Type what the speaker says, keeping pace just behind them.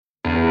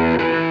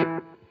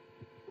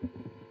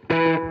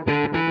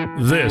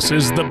This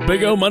is the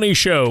Big O Money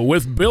Show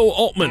with Bill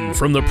Altman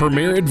from the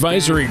Premier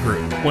Advisory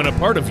Group. When a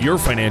part of your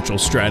financial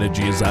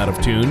strategy is out of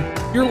tune,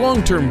 your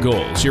long-term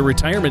goals, your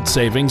retirement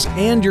savings,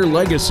 and your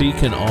legacy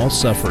can all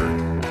suffer.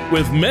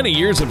 With many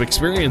years of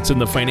experience in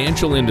the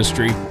financial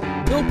industry,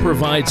 Bill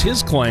provides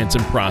his clients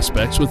and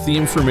prospects with the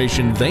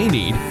information they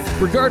need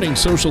regarding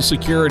Social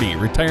Security,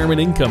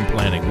 retirement income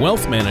planning,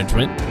 wealth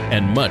management,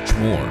 and much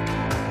more.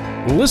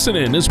 Listen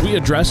in as we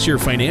address your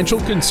financial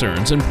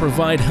concerns and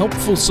provide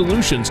helpful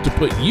solutions to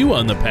put you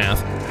on the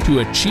path to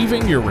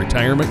achieving your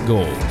retirement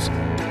goals.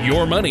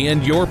 Your money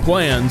and your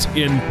plans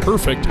in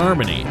perfect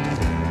harmony.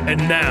 And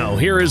now,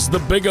 here is the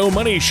Big O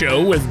Money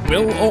Show with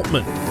Bill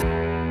Altman.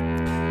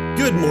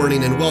 Good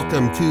morning and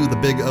welcome to the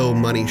Big O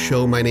Money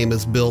Show. My name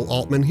is Bill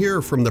Altman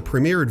here from the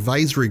Premier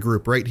Advisory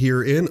Group right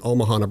here in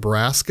Omaha,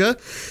 Nebraska.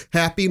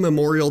 Happy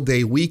Memorial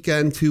Day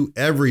weekend to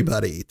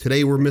everybody.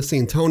 Today we're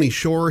missing Tony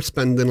Shore,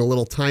 spending a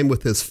little time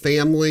with his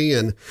family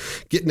and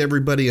getting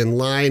everybody in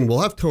line.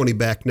 We'll have Tony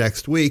back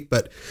next week,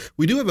 but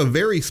we do have a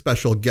very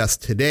special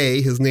guest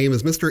today. His name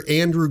is Mr.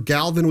 Andrew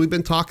Galvin. We've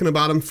been talking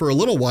about him for a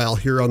little while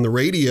here on the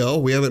radio.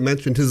 We haven't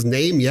mentioned his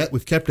name yet.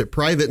 We've kept it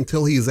private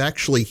until he's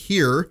actually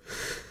here.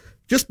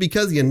 Just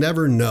because you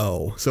never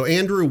know. So,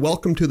 Andrew,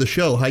 welcome to the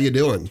show. How you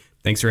doing?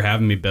 Thanks for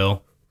having me,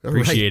 Bill.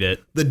 Appreciate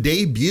it. The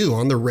debut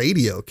on the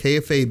radio,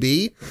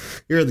 KFAB.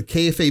 You're the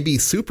KFAB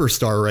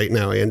superstar right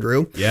now,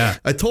 Andrew. Yeah.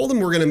 I told him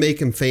we're going to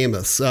make him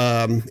famous,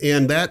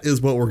 and that is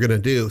what we're going to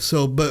do.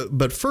 So,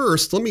 but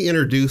first, let me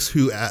introduce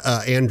who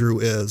Andrew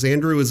is.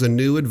 Andrew is a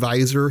new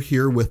advisor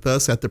here with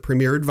us at the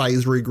Premier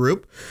Advisory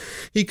Group.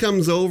 He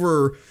comes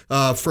over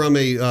from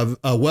a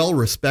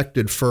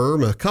well-respected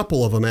firm, a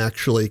couple of them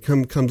actually,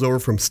 comes over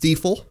from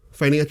Stiefel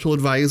Financial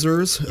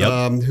Advisors,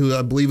 who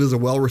I believe is a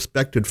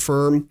well-respected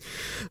firm.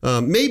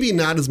 Maybe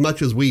not as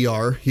much as we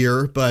are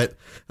here, but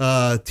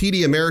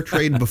TD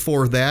Ameritrade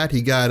before that,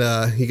 he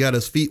got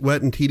his feet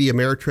wet in TD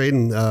Ameritrade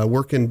and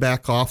working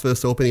back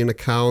office, opening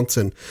accounts,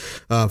 and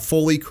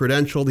fully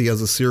credentialed. He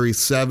has a Series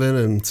 7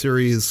 and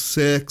Series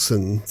 6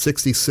 and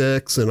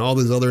 66 and all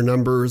these other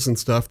numbers and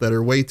stuff that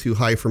are way too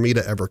high for me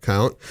to ever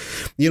count.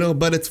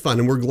 But it's fun,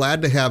 and we're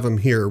glad to have him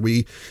here.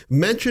 We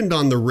mentioned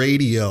on the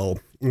radio,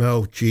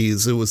 oh,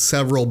 geez, it was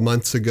several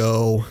months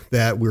ago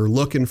that we were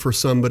looking for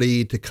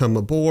somebody to come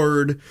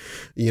aboard,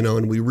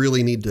 and we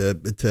really need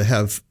to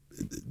have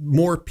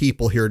more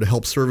people here to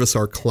help service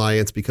our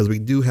clients because we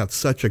do have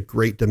such a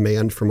great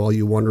demand from all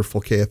you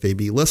wonderful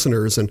KFAB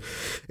listeners.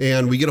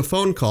 And we get a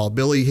phone call.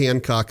 Billy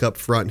Hancock up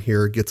front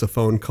here gets a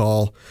phone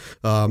call,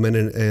 and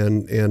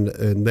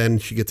then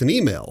she gets an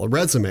email, a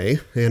resume,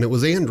 and it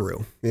was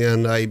Andrew.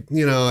 And I,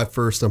 at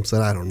first I'm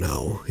saying, I don't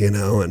know,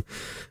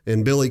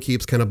 and Billy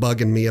keeps kind of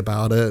bugging me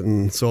about it.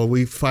 And so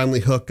we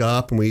finally hook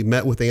up and we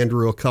met with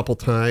Andrew a couple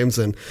times.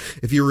 And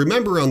if you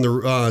remember on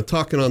the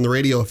talking on the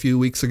radio a few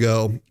weeks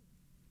ago,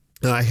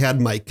 I had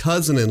my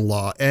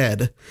cousin-in-law,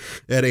 Ed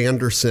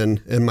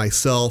Anderson, and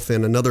myself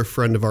and another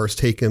friend of ours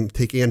take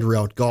Andrew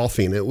out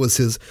golfing. It was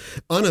his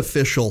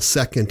unofficial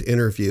second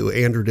interview.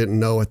 Andrew didn't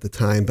know at the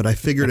time, but I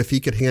figured if he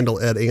could handle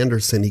Ed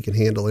Anderson, he can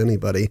handle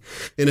anybody.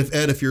 And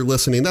if you're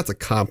listening, that's a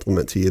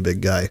compliment to you,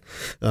 big guy.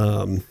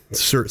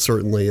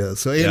 Certainly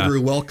is. So,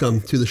 Andrew, welcome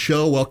to the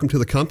show. Welcome to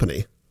the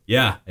company.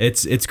 Yeah,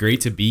 it's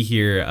great to be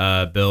here,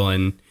 Bill,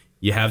 and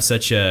you have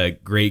such a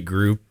great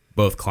group,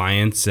 both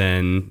clients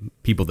and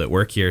people that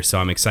work here. So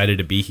I'm excited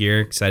to be here,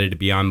 excited to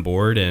be on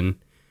board. And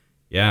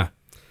yeah.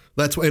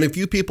 And if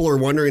you people are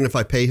wondering if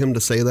I pay him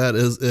to say that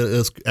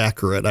is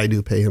accurate, I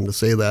do pay him to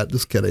say that.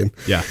 Just kidding.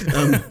 Yeah.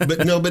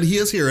 But he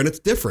is here, and it's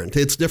different.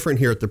 It's different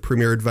here at the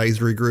Premier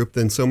Advisory Group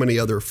than so many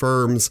other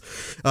firms.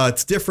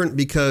 It's different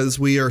because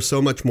we are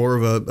so much more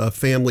of a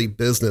family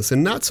business,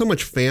 and not so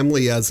much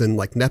family as in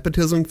like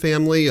nepotism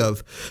family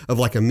of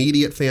like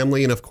immediate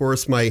family. And of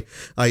course, I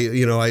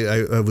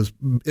was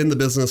in the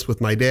business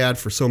with my dad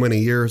for so many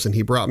years, and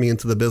he brought me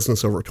into the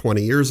business over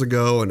 20 years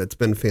ago, and it's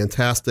been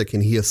fantastic.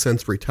 And he has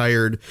since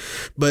retired.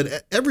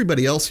 But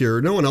everybody else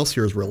here, no one else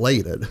here is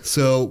related.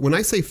 So when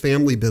I say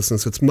family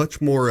business, it's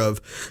much more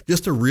of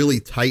just a really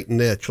tight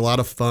niche, a lot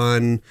of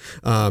fun,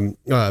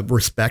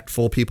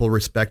 respectful. People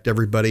respect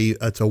everybody.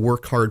 It's a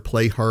work hard,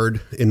 play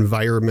hard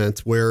environment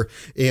where,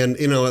 and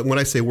when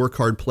I say work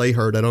hard, play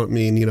hard, I don't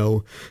mean,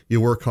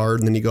 you work hard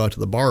and then you go out to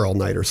the bar all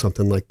night or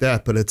something like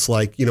that. But it's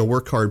like,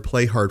 work hard,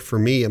 play hard. For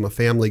me, I'm a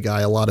family guy.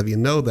 A lot of you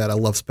know that. I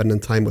love spending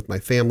time with my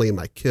family and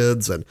my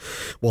kids, and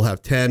we'll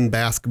have 10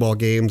 basketball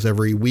games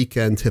every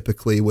weekend,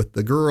 typically with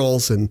the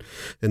girls and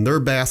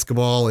their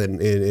basketball,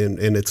 and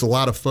it's a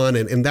lot of fun.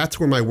 And that's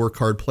where my work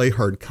hard, play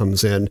hard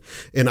comes in.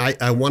 And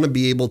I want to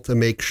be able to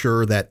make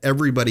sure that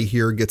everybody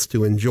here gets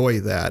to enjoy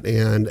that.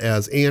 And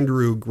as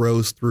Andrew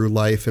grows through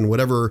life and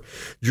whatever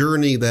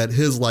journey that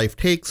his life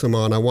takes him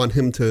on, I want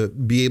him to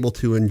be able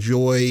to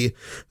enjoy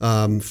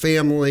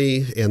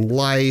family and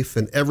life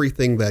and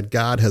everything that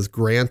God has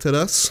granted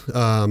us,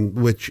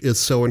 which is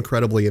so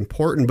incredibly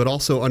important, but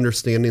also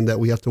understanding that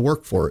we have to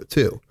work for it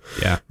too.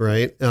 Yeah.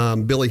 Right.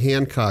 Billy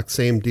Hancock,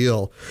 same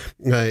deal.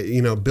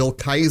 Bill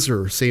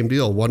Kaiser, same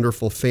deal.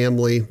 Wonderful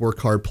family, work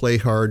hard, play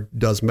hard,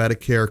 does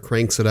Medicare,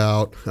 cranks it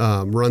out,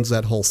 runs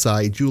that whole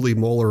site. Julie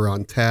Moeller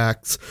on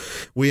tax.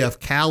 We have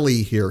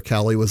Callie here.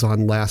 Callie was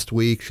on last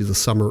week. She's a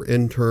summer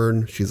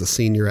intern. She's a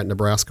senior at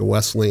Nebraska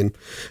Wesleyan.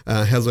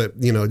 Has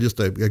just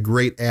a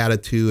great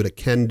attitude, a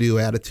can-do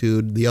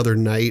attitude. The other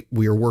night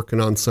we were working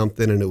on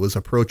something and it was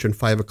approaching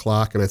 5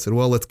 o'clock, and I said,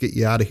 well, let's get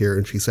you out of here.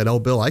 And she said, oh,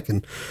 Bill, I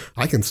can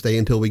stay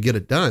until we get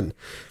it done.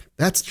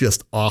 That's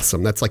just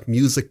awesome. That's like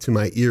music to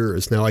my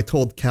ears. Now, I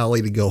told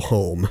Callie to go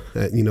home.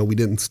 We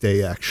didn't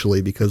stay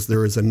actually, because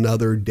there is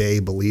another day,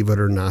 believe it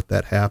or not,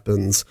 that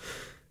happens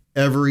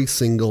every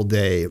single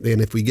day.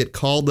 And if we get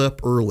called up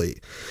early,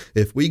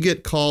 if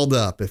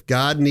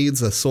God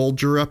needs a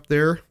soldier up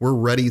there, we're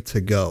ready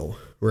to go,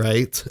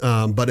 right?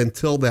 But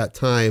until that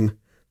time,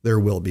 there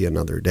will be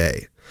another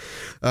day.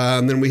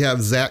 Then we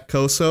have Zach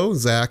Coso.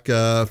 Zach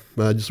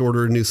just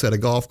ordered a new set of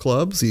golf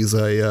clubs. He's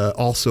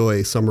also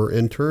a summer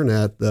intern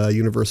at the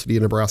University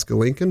of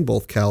Nebraska-Lincoln.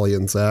 Both Callie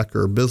and Zach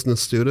are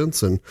business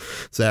students, and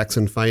Zach's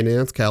in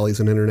finance. Callie's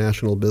in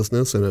international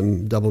business, and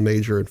I'm double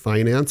major in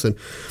finance. And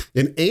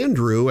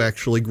Andrew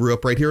actually grew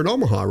up right here in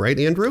Omaha, right,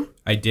 Andrew?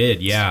 I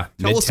did, yeah.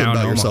 Tell us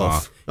about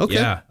yourself. Okay.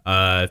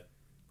 Yeah,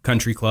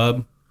 country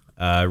club.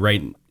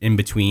 Right in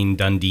between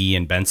Dundee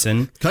and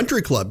Benson.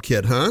 Country club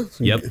kid, huh?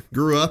 Yep.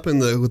 Grew up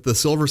with the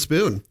silver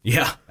spoon.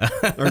 Yeah.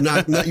 Or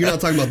not, you're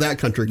not talking about that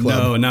country club.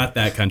 No, not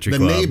that country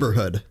club. The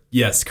neighborhood.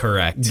 Yes,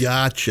 correct.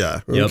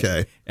 Gotcha. Yep.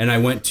 Okay. And I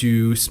went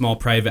to small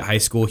private high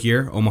school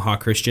here, Omaha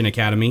Christian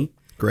Academy.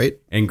 Great.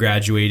 And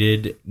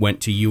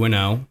went to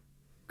UNO,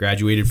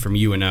 graduated from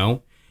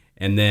UNO.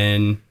 And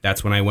then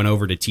that's when I went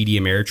over to TD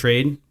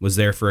Ameritrade, was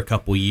there for a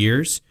couple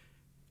years,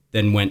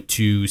 then went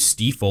to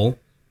Stiefel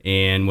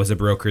and was a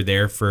broker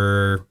there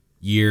for a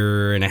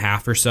year and a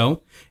half or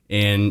so.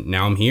 And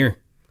now I'm here.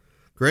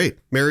 Great.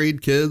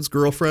 Married, kids,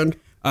 girlfriend?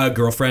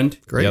 Girlfriend.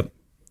 Great. Yep.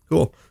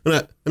 Cool.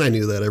 And I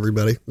knew that,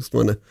 everybody. Just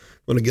want to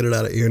get it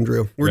out of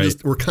Andrew.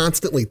 We're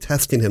constantly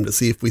testing him to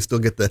see if we still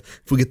get the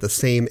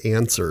same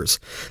answers.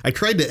 I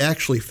tried to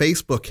actually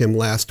Facebook him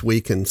last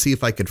week and see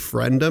if I could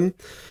friend him.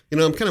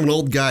 I'm kind of an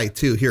old guy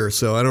too here,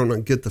 so I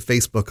don't get the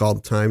Facebook all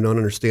the time, don't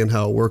understand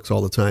how it works all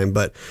the time,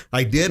 but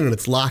I did, and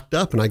it's locked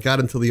up. And I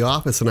got into the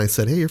office and I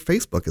said, hey, your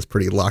Facebook is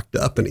pretty locked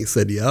up. And he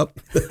said, yep.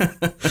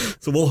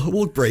 So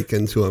we'll break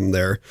into him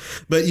there.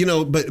 But,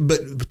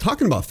 but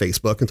talking about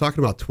Facebook and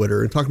talking about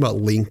Twitter and talking about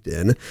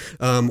LinkedIn,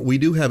 we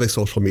do have a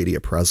social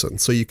media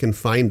presence. So you can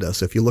find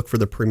us. If you look for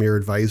the Premier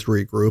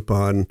Advisory Group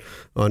on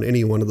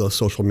any one of those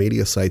social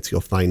media sites,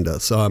 you'll find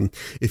us.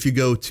 If you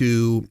go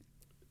to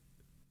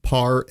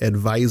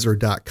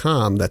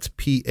paradvisor.com, that's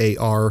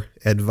PAR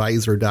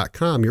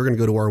advisor.com, you're going to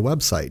go to our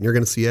website and you're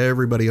going to see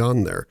everybody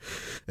on there.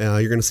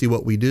 You're going to see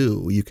what we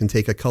do. You can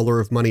take a color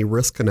of money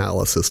risk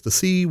analysis to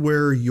see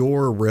where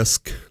your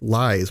risk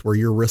lies, where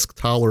your risk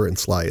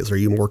tolerance lies. Are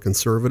you more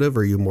conservative?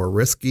 Are you more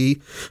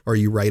risky? Are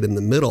you right in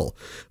the middle?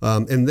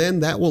 And then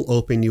that will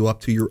open you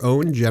up to your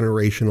own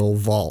generational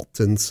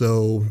vault. And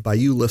so by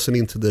you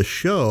listening to this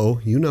show,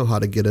 you know how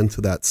to get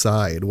into that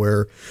side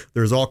where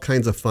there's all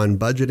kinds of fun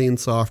budgeting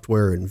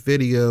software and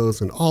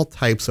videos and all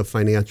types of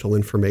financial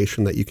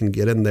information that you can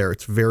get in there.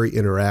 It's very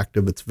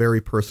interactive. It's very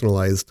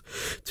personalized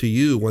to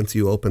you once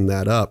you open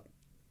that up.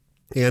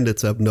 And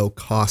it's of no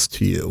cost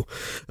to you.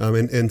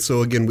 And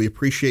so, again, we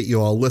appreciate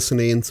you all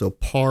listening. So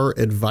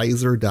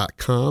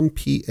paradvisor.com,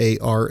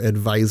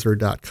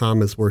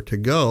 paradvisor.com is where to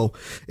go.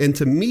 And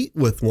to meet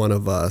with one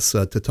of us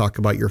to talk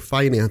about your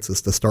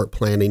finances, to start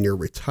planning your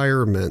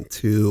retirement,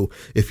 to,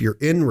 if you're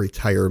in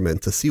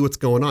retirement, to see what's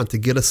going on, to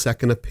get a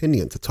second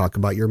opinion, to talk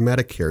about your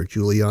Medicare,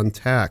 Julie on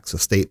tax,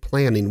 estate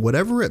planning,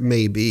 whatever it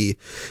may be,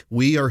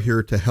 we are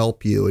here to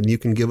help you. And you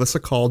can give us a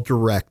call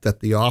direct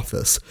at the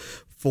office.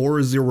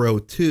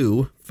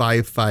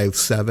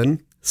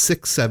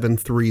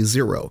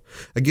 402-557-6730.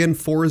 Again,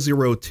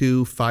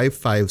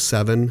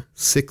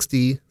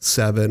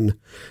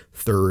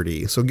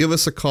 402-557-6730. So give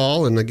us a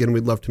call. And again,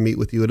 we'd love to meet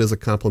with you. It is a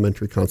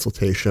complimentary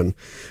consultation.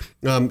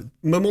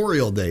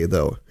 Memorial Day,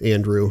 though,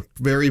 Andrew,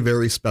 very,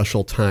 very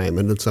special time.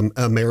 And it's an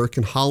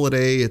American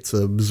holiday. It's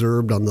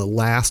observed on the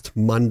last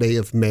Monday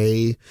of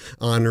May,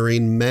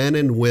 honoring men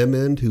and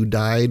women who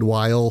died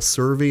while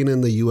serving in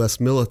the U.S.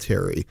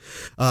 military.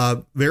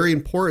 Very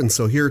important.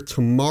 So here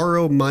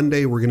tomorrow,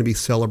 Monday, we're going to be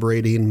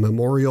celebrating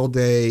Memorial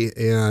Day,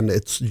 and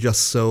it's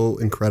just so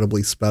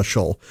incredibly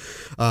special.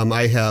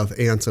 I have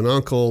aunts and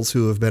uncles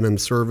who have been in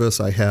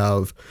service. I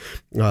have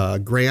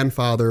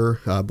grandfather,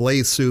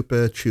 Blaze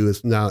Supich, who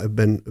has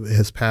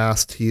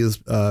passed. He has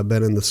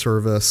been in the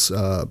service.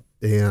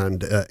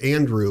 And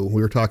Andrew,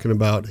 we were talking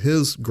about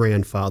his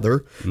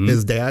grandfather,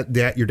 his dad,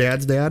 your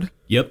dad's dad?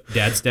 Yep,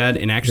 dad's dad,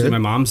 and actually my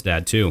mom's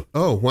dad too.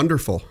 Oh,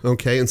 wonderful.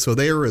 Okay, and so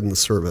they are in the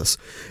service.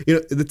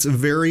 It's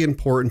very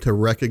important to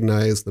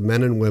recognize the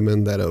men and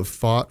women that have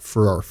fought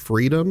for our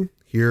freedom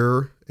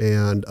here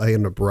and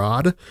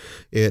abroad.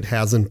 It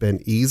hasn't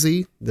been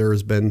easy.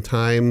 There's been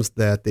times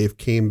that they've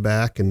came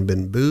back and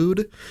been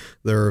booed.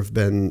 There have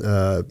been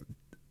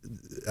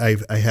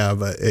I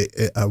have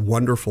a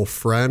wonderful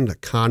friend, a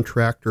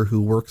contractor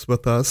who works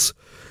with us,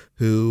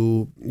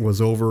 who was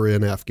over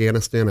in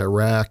Afghanistan,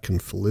 Iraq, and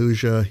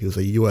Fallujah. He was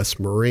a U.S.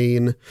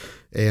 Marine,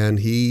 and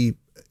he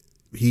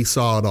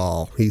saw it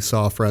all. He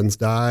saw friends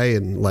die,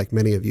 and like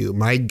many of you,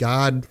 my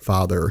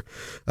godfather,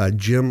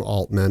 Jim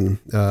Altman,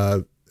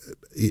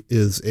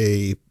 is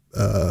a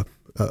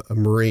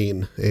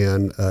Marine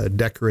and a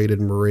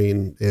decorated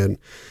Marine. And,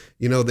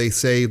 they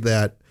say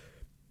that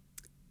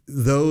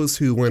those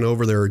who went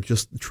over there are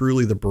just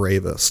truly the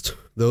bravest.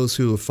 Those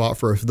who have fought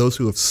for, those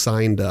who have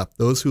signed up,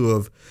 those who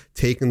have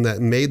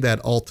made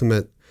that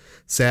ultimate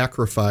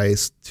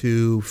sacrifice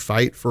to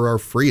fight for our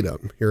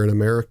freedom here in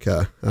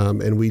America.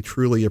 And we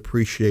truly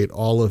appreciate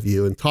all of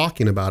you. And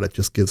talking about it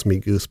just gives me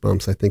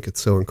goosebumps. I think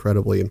it's so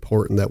incredibly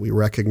important that we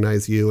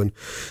recognize you, and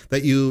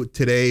that you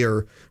today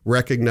are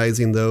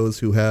recognizing those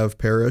who have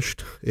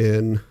perished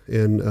in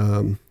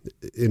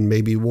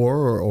maybe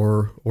war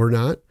or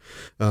not.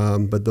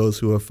 But those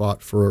who have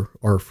fought for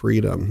our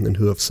freedom and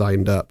who have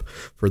signed up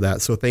for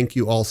that. So thank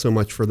you all so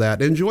much for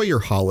that. Enjoy your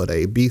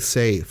holiday. Be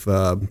safe.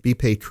 Be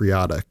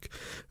patriotic.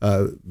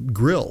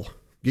 Grill.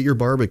 Get your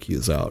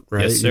barbecues out,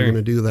 right? Yes, sir. You're going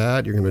to do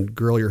that. You're going to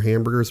grill your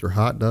hamburgers or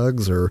hot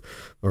dogs, or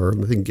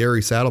I think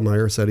Gary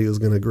Saddlemeyer said he was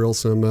going to grill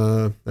some.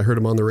 I heard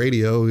him on the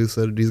radio. He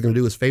said he's going to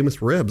do his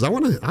famous ribs. I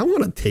want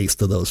a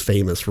taste of those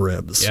famous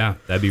ribs. Yeah,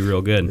 that'd be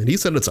real good. And he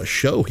said it's a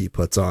show he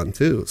puts on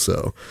too.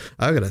 So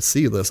I got to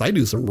see this. I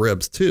do some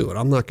ribs too, and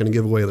I'm not going to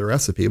give away the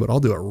recipe, but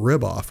I'll do a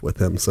rib off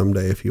with him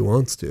someday if he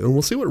wants to. And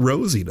we'll see what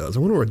Rosie does. I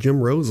wonder what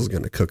Jim Rose is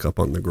going to cook up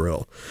on the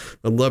grill.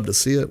 I'd love to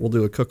see it. We'll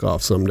do a cook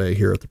off someday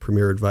here at the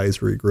Premier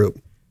Advisory Group.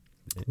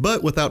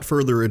 But without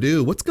further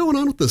ado, what's going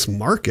on with this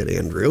market,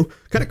 Andrew?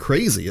 Kind of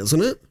crazy,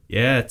 isn't it?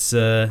 Yeah, it's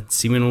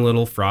seeming a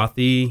little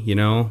frothy, a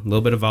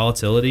little bit of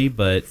volatility,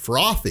 but...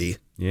 Frothy?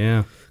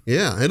 Yeah.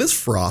 Yeah, it is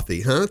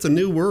frothy, huh? It's a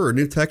new word,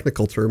 new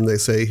technical term they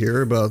say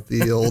here about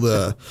the old,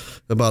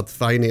 about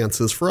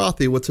finances.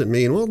 Frothy, what's it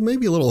mean? Well,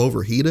 maybe a little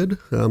overheated.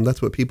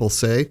 That's what people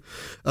say.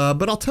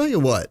 But I'll tell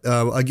you what,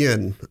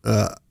 again...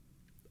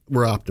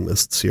 we're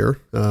optimists here,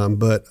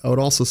 but I would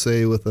also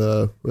say with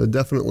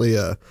definitely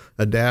a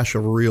dash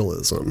of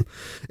realism.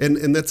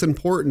 And that's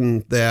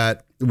important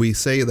that we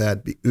say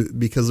that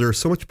because there's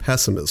so much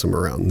pessimism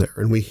around there,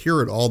 and we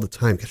hear it all the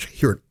time. Gosh, I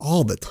hear it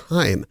all the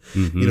time.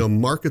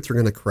 Mm-hmm. Markets are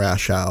going to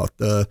crash out.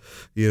 The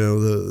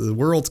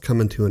world's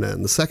coming to an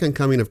end. The second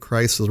coming of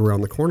Christ is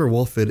around the corner.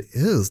 Well, if it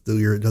is,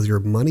 does your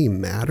money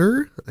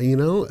matter?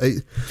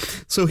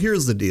 So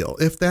here's the deal.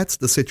 If that's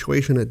the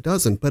situation, it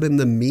doesn't. But in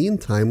the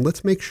meantime,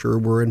 let's make sure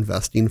we're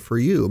investing for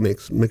you.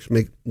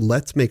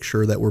 Let's make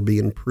sure that we're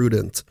being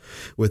prudent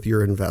with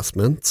your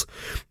investments,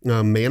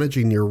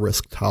 managing your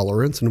risk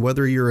tolerance, and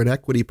whether you're an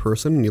equity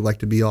person and you like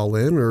to be all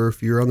in, or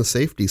if you're on the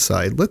safety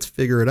side, let's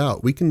figure it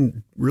out. We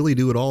can really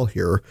do it all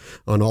here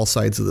on all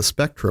sides of the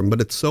spectrum,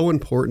 but it's so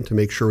important to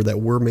make sure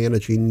that we're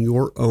managing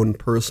your own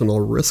personal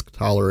risk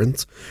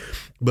tolerance,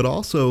 but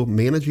also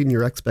managing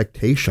your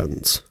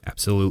expectations.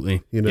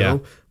 Absolutely.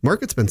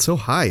 Market's been so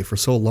high for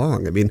so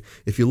long. I mean,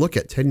 if you look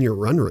at 10-year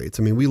run rates,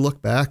 we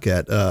look back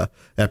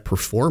at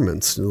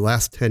performance in the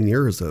last 10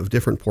 years of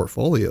different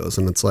portfolios,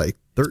 and it's like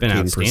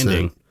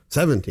 13%.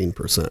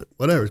 17%,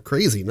 whatever,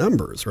 crazy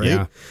numbers, right?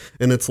 Yeah.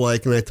 And it's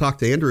like, and I talked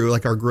to Andrew,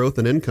 like our growth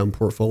and income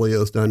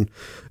portfolio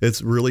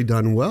it's really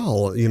done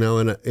well,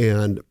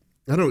 and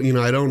I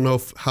don't know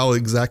how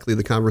exactly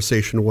the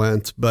conversation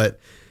went,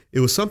 but it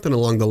was something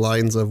along the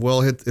lines of,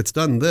 well, it's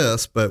done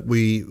this, but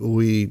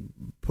we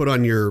put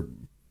on your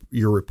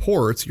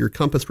reports, your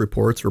Compass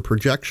reports or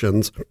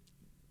projections,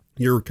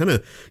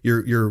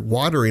 you're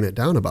watering it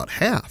down about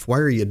half. Why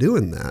are you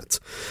doing that?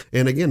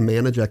 And again,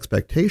 manage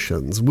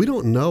expectations. We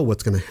don't know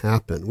what's going to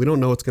happen. We don't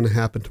know what's going to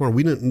happen tomorrow.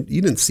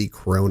 You didn't see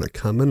Corona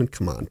coming. And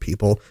come on,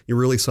 people, you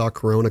really saw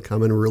Corona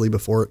coming really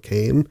before it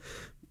came.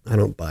 I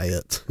don't buy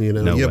it. You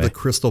have the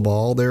crystal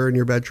ball there in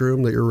your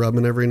bedroom that you're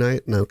rubbing every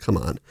night. No, come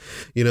on.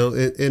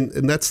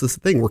 And that's the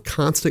thing. We're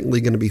constantly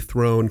going to be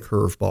thrown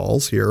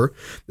curveballs here,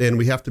 and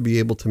we have to be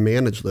able to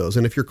manage those.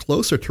 And if you're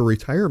closer to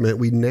retirement,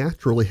 we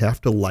naturally have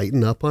to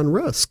lighten up on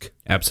risk.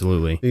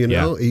 Absolutely.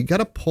 You got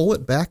to pull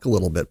it back a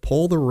little bit,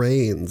 pull the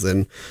reins.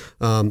 And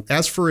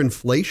as for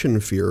inflation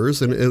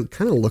fears, and it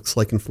kind of looks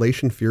like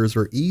inflation fears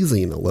are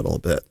easing a little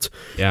bit.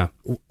 Yeah.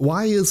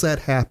 Why is that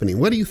happening?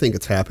 What do you think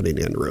it's happening,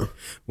 Andrew?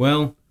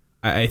 Well,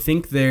 I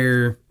think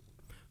there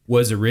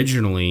was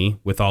originally,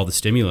 with all the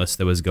stimulus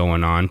that was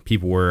going on,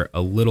 people were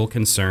a little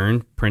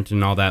concerned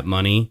printing all that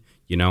money,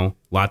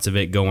 lots of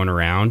it going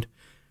around.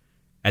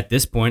 At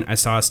this point, I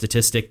saw a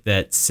statistic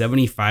that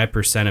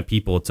 75% of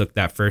people took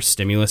that first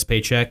stimulus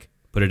paycheck,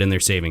 put it in their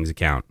savings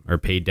account, or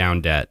paid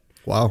down debt.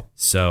 Wow.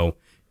 So,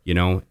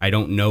 I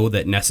don't know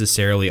that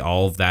necessarily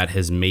all of that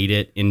has made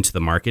it into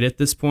the market at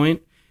this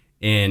point.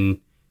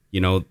 And,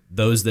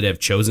 those that have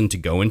chosen to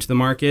go into the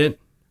market,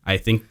 I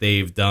think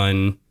they've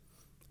done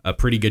a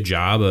pretty good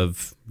job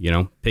of,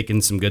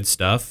 picking some good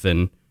stuff.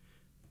 And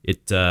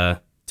it,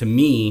 to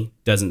me,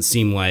 doesn't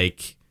seem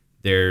like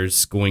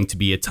there's going to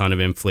be a ton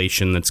of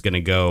inflation that's going to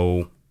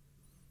go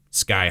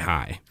sky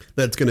high.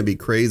 That's going to be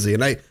crazy.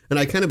 And I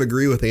kind of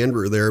agree with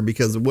Andrew there,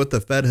 because what the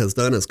Fed has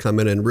done is come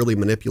in and really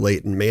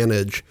manipulate and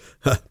manage.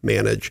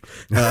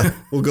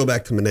 We'll go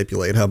back to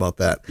manipulate. How about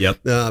that?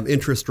 Yep.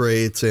 Interest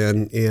rates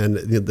and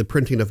the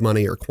printing of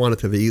money or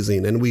quantitative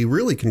easing. And we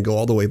really can go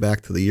all the way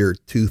back to the year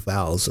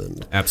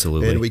 2000.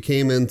 Absolutely. And we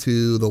came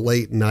into the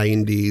late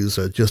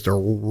 90s, just a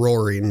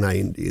roaring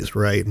 90s,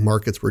 right?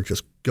 Markets were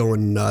just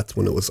going nuts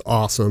when it was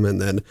awesome. And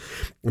then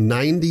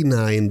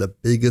 99, the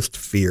biggest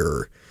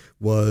fear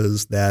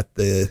was that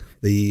the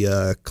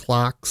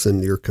clocks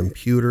and your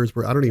computers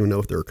were, I don't even know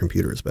if there were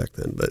computers back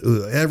then, but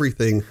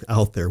everything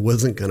out there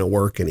wasn't going to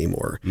work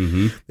anymore.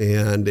 Mm-hmm.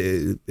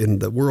 And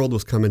the world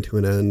was coming to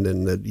an end,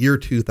 and the year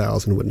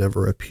 2000 would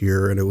never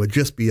appear, and it would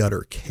just be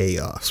utter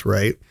chaos,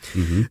 right?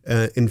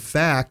 Mm-hmm. In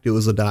fact, it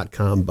was a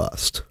dot-com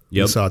bust.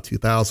 Yep. We saw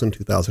 2000,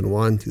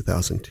 2001,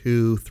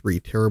 2002, 3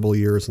 terrible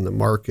years in the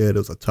market. It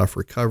was a tough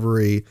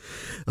recovery.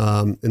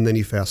 And then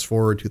you fast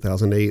forward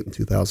 2008 and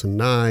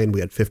 2009, we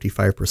had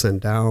 55%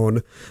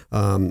 down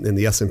in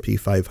the S&P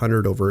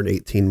 500 over an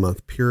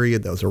 18-month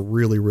period. That was a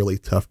really, really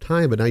tough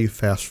time. But now you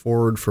fast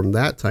forward from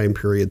that time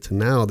period to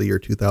now, the year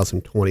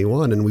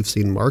 2021, and we've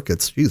seen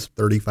markets,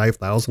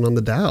 35,000 on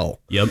the Dow.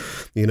 Yep.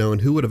 And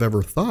who would have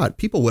ever thought?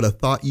 People would have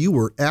thought you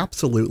were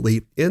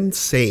absolutely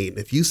insane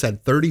if you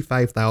said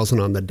 35,000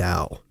 on the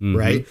Dow, mm-hmm.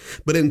 right?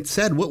 But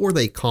instead, what were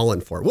they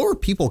calling for? What were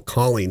people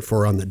calling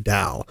for on the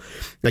Dow?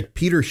 Like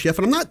Peter Schiff,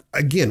 and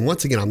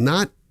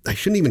I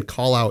shouldn't even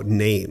call out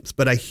names,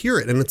 but I hear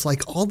it, and it's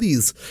like all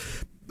these,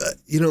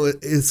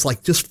 it's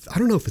like just, I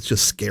don't know if it's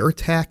just scare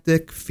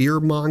tactic, fear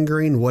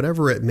mongering,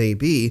 whatever it may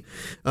be.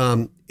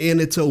 And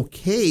it's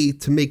okay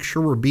to make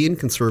sure we're being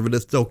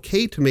conservative. It's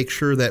okay to make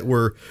sure that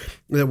we're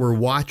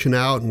watching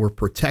out and we're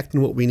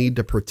protecting what we need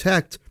to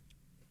protect.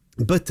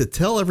 But to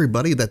tell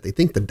everybody that they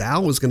think the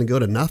Dow is going to go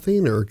to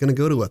nothing or going to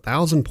go to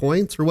 1,000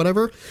 points or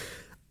whatever,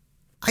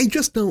 I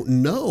just don't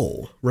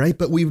know, right?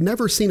 But we've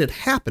never seen it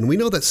happen. We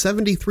know that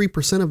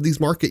 73% of these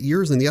market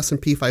years in the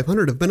S&P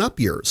 500 have been up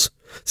years.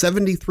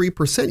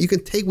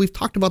 73%. We've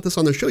talked about this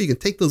on the show. You can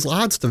take those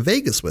odds to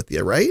Vegas with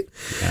you, right?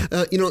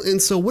 Yeah.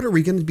 And so what are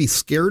we going to be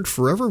scared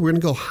forever? We're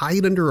going to go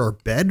hide under our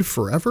bed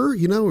forever,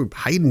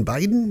 hiding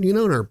Biden, in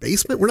our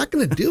basement. We're not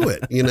going to do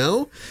it,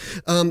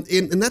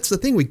 and that's the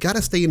thing. We got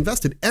to stay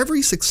invested.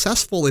 Every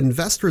successful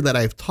investor that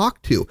I've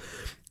talked to,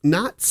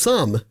 not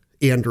some,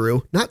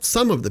 Andrew, not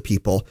some of the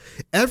people,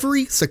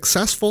 every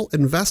successful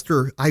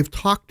investor I've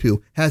talked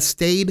to has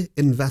stayed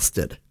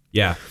invested.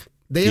 Yeah.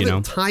 They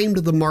haven't timed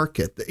the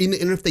market. And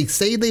if they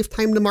say they've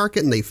timed the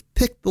market and they've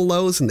picked the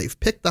lows and they've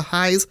picked the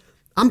highs,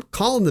 I'm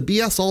calling the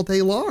BS all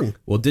day long.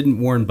 Well, didn't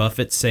Warren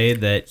Buffett say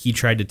that he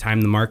tried to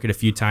time the market a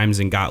few times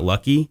and got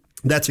lucky?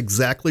 That's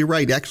exactly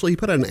right. Actually, he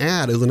put an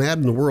ad. It was an ad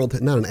in the World,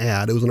 not an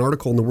ad. It was an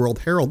article in the World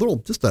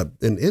Herald, just an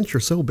inch or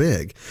so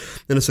big.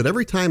 And it said,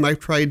 every time I've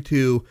tried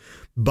to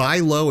buy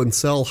low and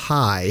sell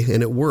high,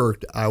 and it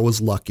worked, I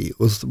was lucky. It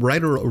was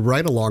right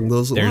along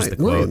those lines. The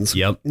quote.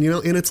 Yep.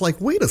 And it's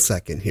like, wait a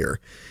second here.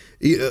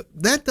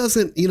 That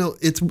doesn't,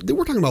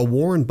 we're talking about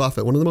Warren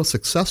Buffett, one of the most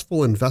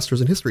successful investors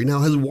in history.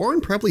 Now, has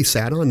Warren probably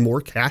sat on more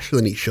cash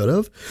than he should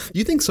have? Do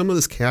you think some of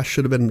this cash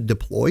should have been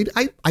deployed?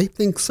 I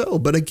think so.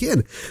 But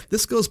again,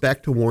 this goes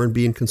back to Warren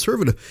being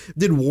conservative.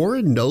 Did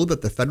Warren know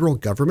that the federal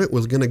government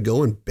was going to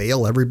go and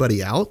bail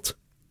everybody out?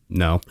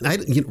 No.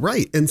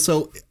 Right. And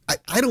so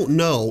I don't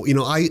know,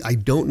 I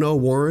don't know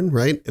Warren,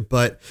 right?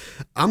 But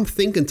I'm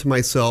thinking to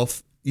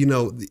myself,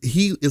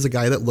 he is a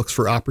guy that looks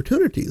for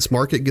opportunities.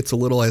 Market gets a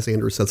little, as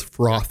Andrew says,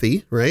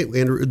 frothy, right?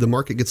 The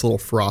market gets a little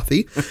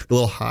frothy, a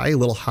little high, a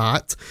little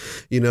hot.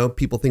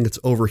 People think it's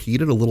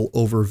overheated, a little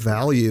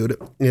overvalued,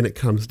 and it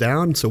comes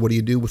down. So what do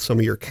you do with some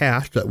of your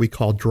cash that we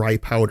call dry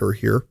powder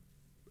here?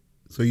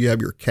 So you have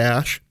your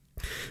cash.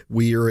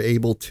 We are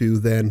able to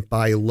then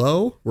buy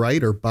low,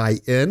 right, or buy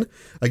in.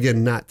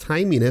 Again, not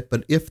timing it,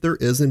 but if there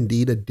is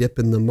indeed a dip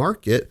in the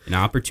market, an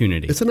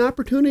opportunity. It's an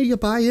opportunity to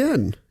buy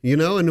in,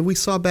 and we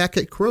saw back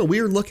at Corona,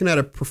 we were looking at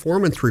a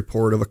performance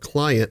report of a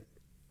client,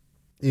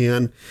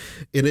 and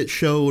it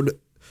showed,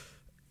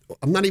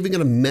 I'm not even going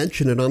to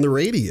mention it on the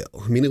radio.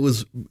 I mean, it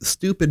was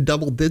stupid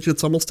double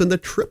digits, almost in the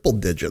triple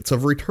digits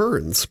of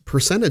returns,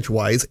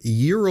 percentage-wise,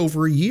 year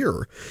over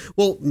year.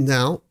 Well,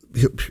 now,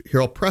 here,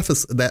 I'll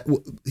preface that.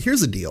 Here's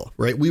the deal,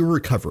 right? We were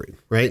recovering,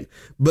 right?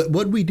 But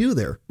what did we do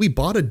there? We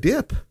bought a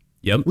dip.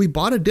 Yep. We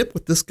bought a dip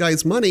with this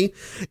guy's money,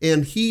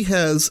 and he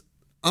has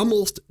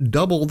almost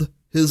doubled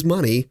his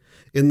money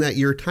in that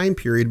year time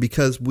period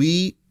because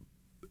we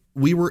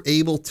were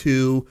able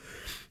to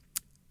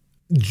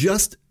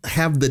just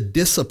have the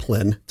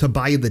discipline to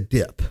buy the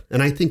dip.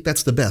 And I think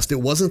that's the best. It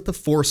wasn't the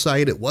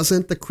foresight. It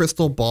wasn't the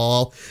crystal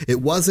ball.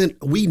 It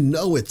wasn't, we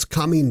know it's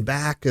coming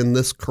back and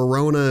this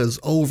Corona is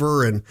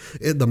over and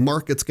the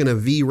market's going to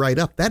V right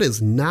up. That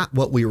is not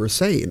what we were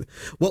saying.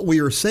 What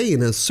we were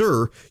saying is,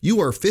 sir,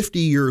 you are 50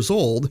 years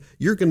old.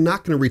 You're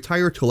not going to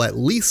retire till at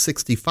least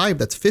 65.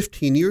 That's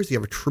 15 years. You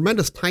have a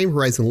tremendous time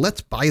horizon.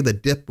 Let's buy the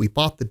dip. We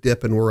bought the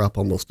dip and we're up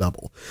almost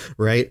double,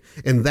 right?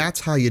 And that's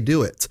how you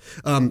do it.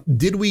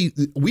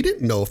 We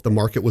didn't know know if the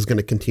market was going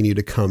to continue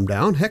to come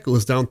down. Heck, it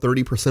was down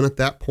 30% at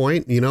that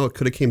point. You know, it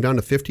could have came down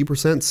to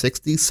 50%,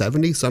 60,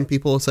 70. Some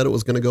people have said it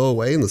was going to go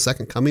away and the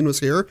second coming was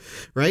here,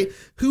 right?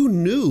 Who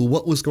knew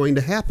what was going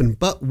to happen?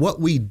 But what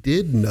we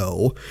did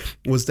know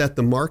was that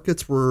the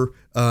markets were,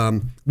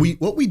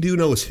 what we do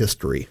know is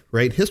history,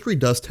 right? History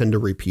does tend to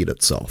repeat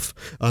itself.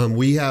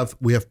 We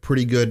have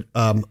pretty good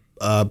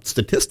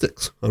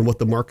statistics on what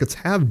the markets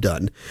have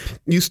done.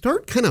 You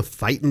start kind of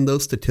fighting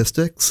those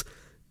statistics,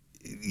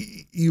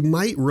 you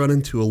might run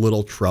into a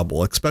little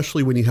trouble,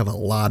 especially when you have a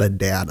lot of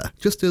data.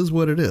 Just is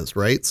what it is,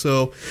 right?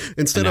 So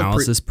instead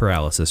analysis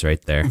paralysis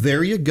right there.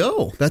 There you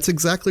go. That's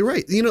exactly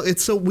right. You know,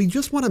 it's so we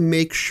just want to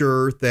make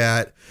sure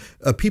that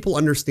people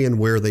understand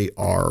where they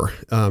are,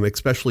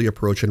 especially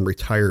approaching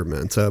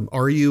retirement.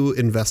 Are you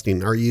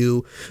investing?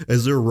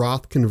 Is there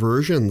Roth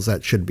conversions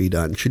that should be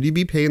done? Should you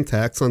be paying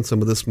tax on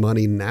some of this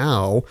money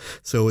now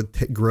so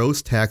it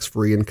grows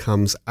tax-free and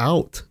comes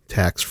out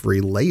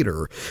tax-free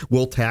later?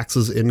 Will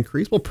taxes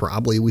increase? Well,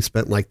 probably. We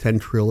spent like 10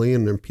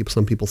 trillion, and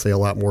some people say a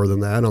lot more than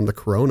that on the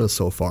corona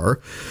so far,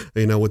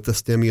 you know, with the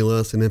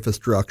stimulus and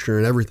infrastructure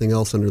and everything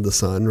else under the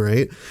sun,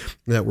 right,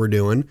 that we're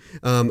doing.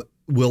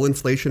 Will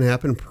inflation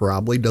happen?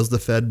 Probably. Does the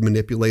Fed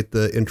manipulate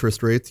the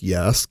interest rates?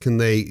 Yes. Can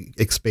they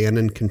expand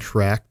and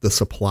contract the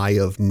supply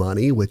of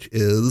money, which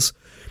is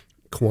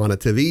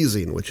quantitative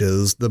easing, which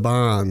is the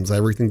bonds,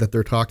 everything that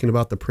they're talking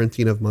about, the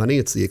printing of money?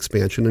 It's the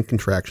expansion and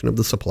contraction of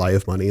the supply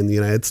of money in the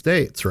United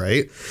States,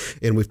 right?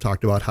 And we've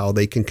talked about how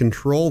they can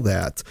control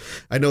that.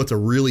 I know it's a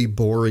really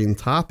boring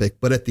topic,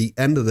 but at the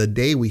end of the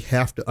day, we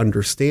have to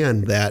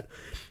understand that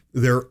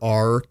there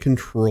are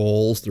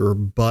controls, there are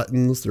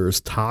buttons,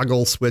 there's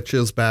toggle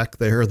switches back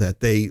there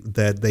that they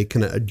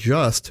can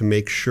adjust to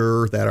make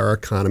sure that our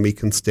economy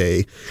can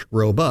stay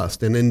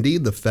robust. And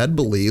indeed, the Fed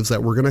believes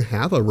that we're going to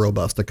have a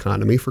robust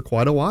economy for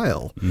quite a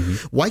while.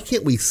 Mm-hmm. Why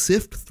can't we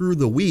sift through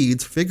the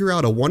weeds, figure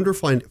out a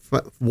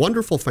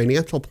wonderful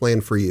financial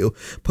plan for you,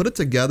 put it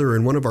together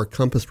in one of our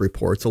Compass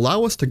reports,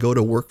 allow us to go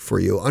to work for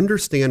you,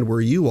 understand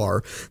where you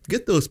are,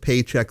 get those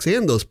paychecks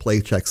and those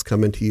playchecks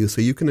coming to you so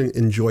you can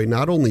enjoy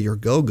not only your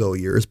go-go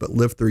years, but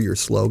live through your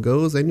slow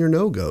goes and your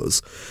no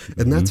goes.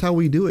 And that's how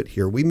we do it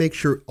here. We make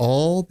sure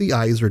all the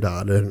I's are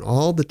dotted and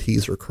all the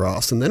T's are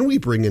crossed. And then we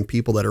bring in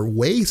people that are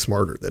way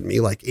smarter than me,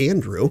 like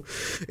Andrew.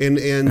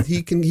 And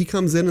he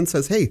comes in and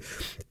says, hey,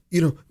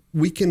 you know,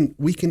 we can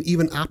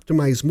even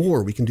optimize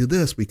more. We can do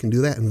this, we can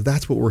do that. And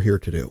that's what we're here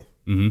to do.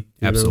 Mm-hmm.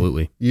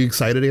 Absolutely. You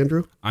excited,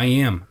 Andrew? I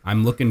am.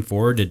 I'm looking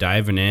forward to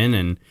diving in,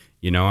 and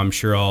you know, I'm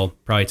sure I'll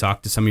probably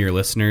talk to some of your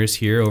listeners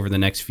here over the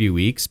next few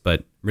weeks,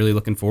 but really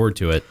looking forward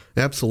to it.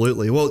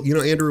 Absolutely. Well, you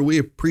know, Andrew, we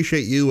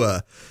appreciate you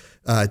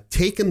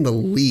taking the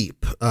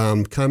leap,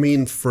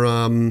 coming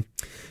from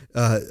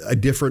a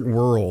different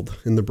world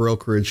in the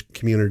brokerage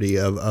community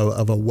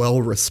of a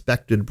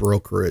well-respected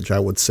brokerage, I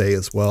would say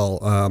as well,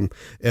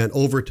 and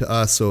over to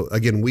us. So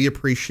again, we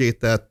appreciate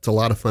that. It's a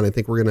lot of fun. I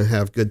think we're going to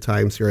have good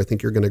times here. I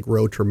think you're going to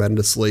grow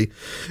tremendously.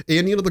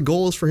 And, you know, the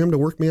goal is for him to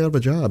work me out of a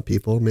job,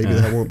 people. Maybe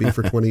that won't be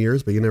for 20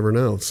 years, but you never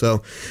know.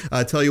 So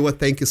I tell you what,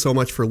 thank you so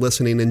much for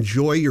listening.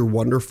 Enjoy your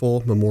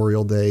wonderful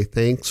Memorial Day.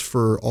 Thanks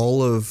for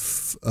all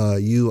of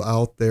you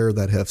out there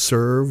that have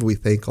served. We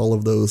thank all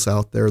of those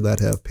out there that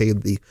have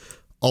paid the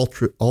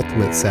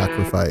ultimate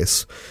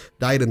sacrifice,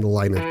 died in the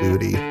line of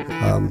duty.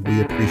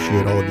 We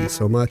appreciate all of you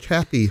so much.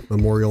 Happy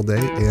Memorial Day,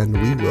 and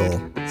we will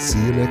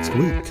see you next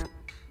week.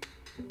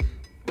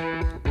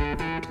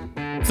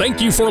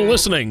 Thank you for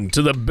listening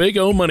to the Big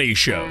O Money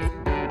Show.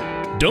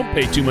 Don't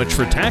pay too much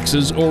for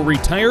taxes or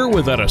retire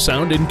without a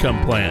sound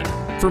income plan.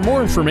 For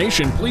more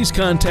information, please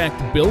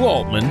contact Bill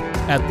Altman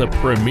at the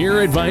Premier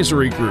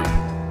Advisory Group.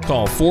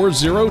 Call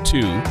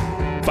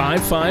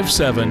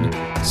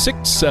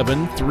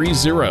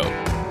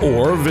 402-557-6730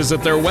 or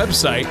visit their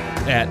website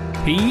at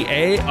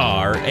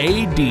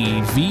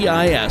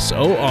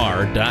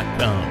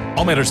paradvisor.com.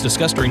 All matters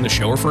discussed during the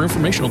show are for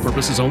informational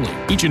purposes only.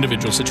 Each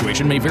individual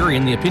situation may vary,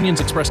 and the opinions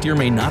expressed here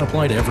may not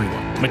apply to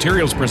everyone.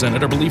 Materials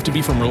presented are believed to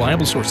be from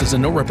reliable sources,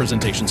 and no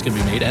representations can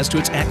be made as to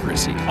its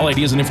accuracy. All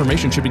ideas and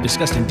information should be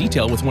discussed in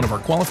detail with one of our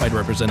qualified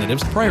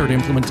representatives prior to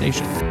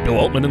implementation. Bill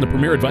Altman and the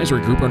Premier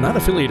Advisory Group are not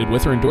affiliated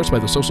with or endorsed by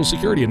the Social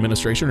Security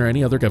Administration or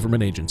any other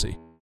government agency.